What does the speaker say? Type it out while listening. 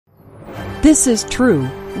This is true,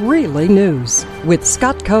 really news with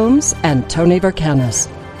Scott Combs and Tony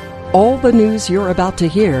Vercanis. All the news you're about to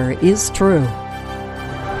hear is true,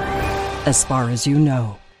 as far as you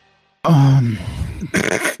know.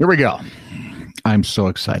 Here we go. I'm so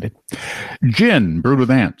excited. Gin brewed with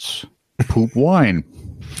ants. Poop wine.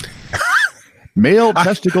 Male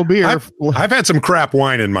testicle beer. I've had some crap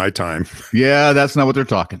wine in my time. Yeah, that's not what they're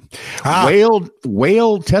talking.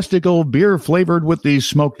 Whale testicle beer flavored with the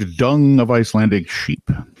smoked dung of Icelandic sheep.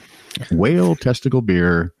 Whale testicle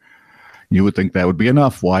beer. You would think that would be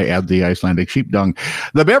enough. Why add the Icelandic sheep dung?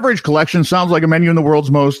 The beverage collection sounds like a menu in the world's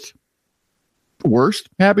worst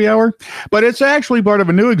happy hour, but it's actually part of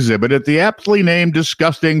a new exhibit at the aptly named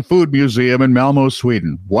Disgusting Food Museum in Malmo,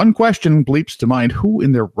 Sweden. One question leaps to mind: who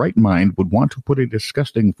in their right mind would want to put a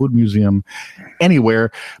disgusting food museum anywhere?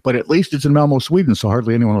 But at least it's in Malmo, Sweden, so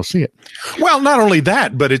hardly anyone will see it. Well, not only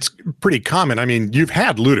that, but it's pretty common. I mean, you've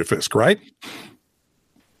had lutefisk, right?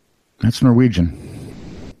 That's Norwegian.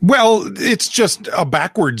 Well, it's just a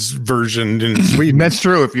backwards version in Sweden. That's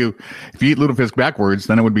true. If you eat lutefisk backwards,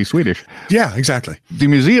 then it would be Swedish. Yeah, exactly. The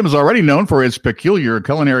museum is already known for its peculiar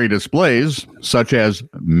culinary displays, such as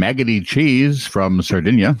maggoty cheese from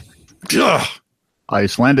Sardinia,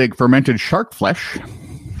 Icelandic fermented shark flesh.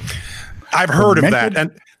 I've heard of that, and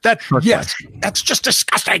that's flesh. That's just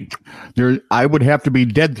disgusting. I would have to be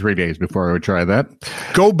dead 3 days before I would try that.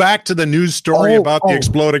 Go back to the news story about the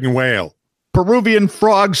exploding whale. Peruvian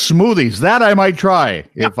frog smoothies. That I might try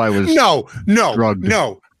if I was drugged.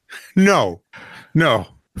 No.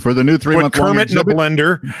 For the new 3-month long Kermit in a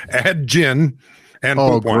blender, add gin, and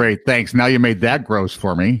poop wine. Great. Thanks. Now you made that gross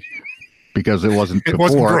for me because it wasn't before. It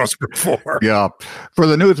wasn't gross before. Yeah. For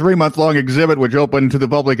the new 3-month long exhibit, which opened to the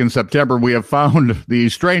public in September, we have found the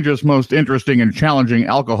strangest, most interesting, and challenging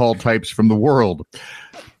alcohol types from the world,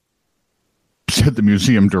 said the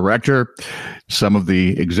museum director. Some of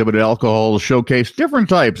the exhibited alcohols showcase different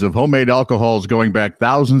types of homemade alcohols going back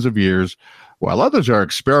thousands of years, while others are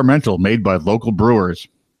experimental, made by local brewers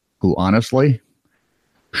who honestly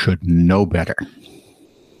should know better.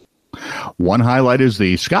 One highlight is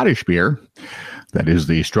the Scottish beer. That is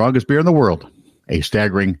the strongest beer in the world, a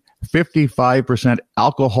staggering 55%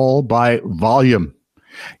 alcohol by volume.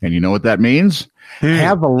 And you know what that means?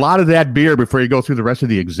 Have a lot of that beer before you go through the rest of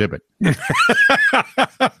the exhibit.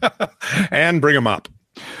 And bring them up.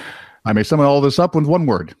 I may sum all this up with one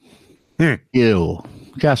word. Ew.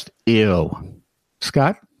 Just ew.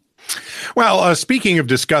 Scott? Well, speaking of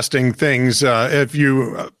disgusting things, if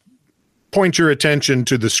you point your attention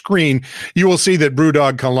to the screen, you will see that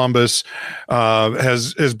Brewdog Columbus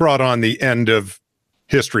has brought on the end of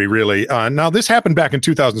history, really. Now, this happened back in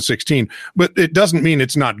 2016, but it doesn't mean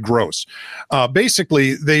it's not gross.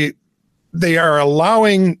 Basically, they are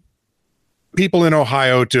allowing people in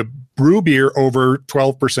Ohio to brew beer over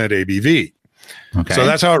 12% ABV. Okay. So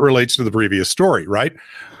that's how it relates to the previous story, right?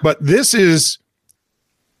 But this is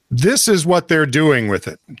what they're doing with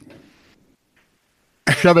it.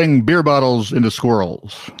 Shoving beer bottles into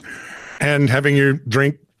squirrels. And having your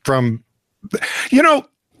drink from,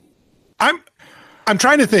 I'm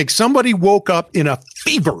trying to think. Somebody woke up in a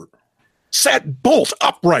fever, sat bolt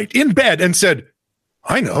upright in bed and said,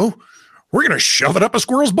 I know, we're going to shove it up a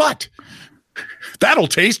squirrel's butt. That'll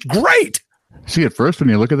taste great. See, at first when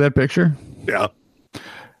you look at that picture, yeah,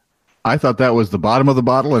 I thought that was the bottom of the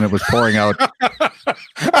bottle and it was pouring out.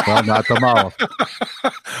 Well, not the mouth.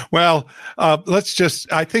 Well,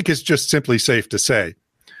 I think it's just simply safe to say.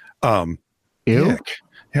 Ew?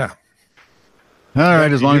 Yeah. All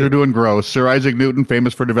right, as long as you're doing gross. Sir Isaac Newton,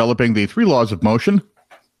 famous for developing the 3 laws of motion.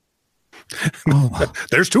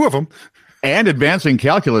 There's 2 of them. And advancing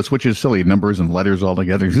calculus, which is silly, numbers and letters all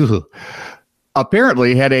together.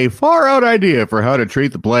 Apparently had a far-out idea for how to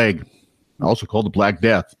treat the plague, also called the Black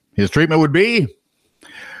Death. His treatment would be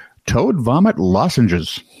toad vomit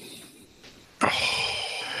lozenges.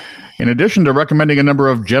 In addition to recommending a number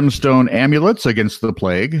of gemstone amulets against the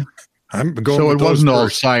plague. So it wasn't all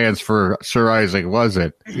science for Sir Isaac, was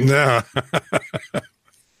it? No.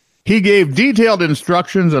 He gave detailed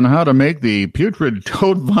instructions on how to make the putrid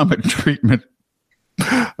toad vomit treatment,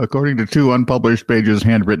 according to 2 unpublished pages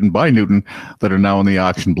handwritten by Newton that are now in the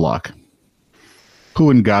auction block.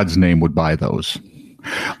 Who in God's name would buy those?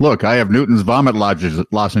 Look, I have Newton's vomit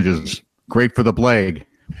lozenges, great for the plague.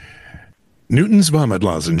 Newton's vomit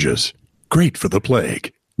lozenges, great for the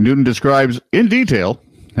plague. Newton describes in detail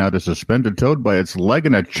how to suspend a toad by its leg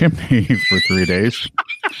in a chimney for 3 days.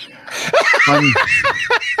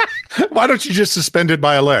 Why don't you just suspend it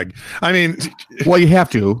by a leg? I mean, well, you have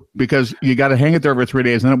to, because you got to hang it there for 3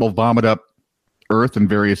 days, and then it will vomit up earth and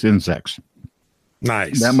various insects.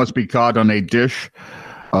 Nice. That must be caught on a dish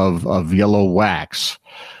of yellow wax.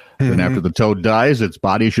 Then after the toad dies, its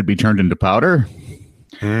body should be turned into powder,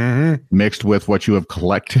 mixed with what you have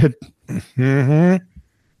collected, and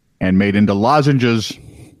made into lozenges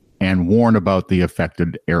and worn about the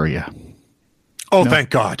affected area. Oh,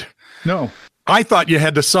 thank God. No. I thought you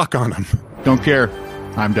had to suck on them. Don't care.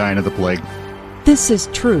 I'm dying of the plague. This is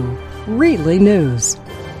true, really news.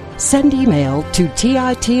 Send email to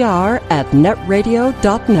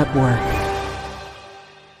TITR@netradio.network.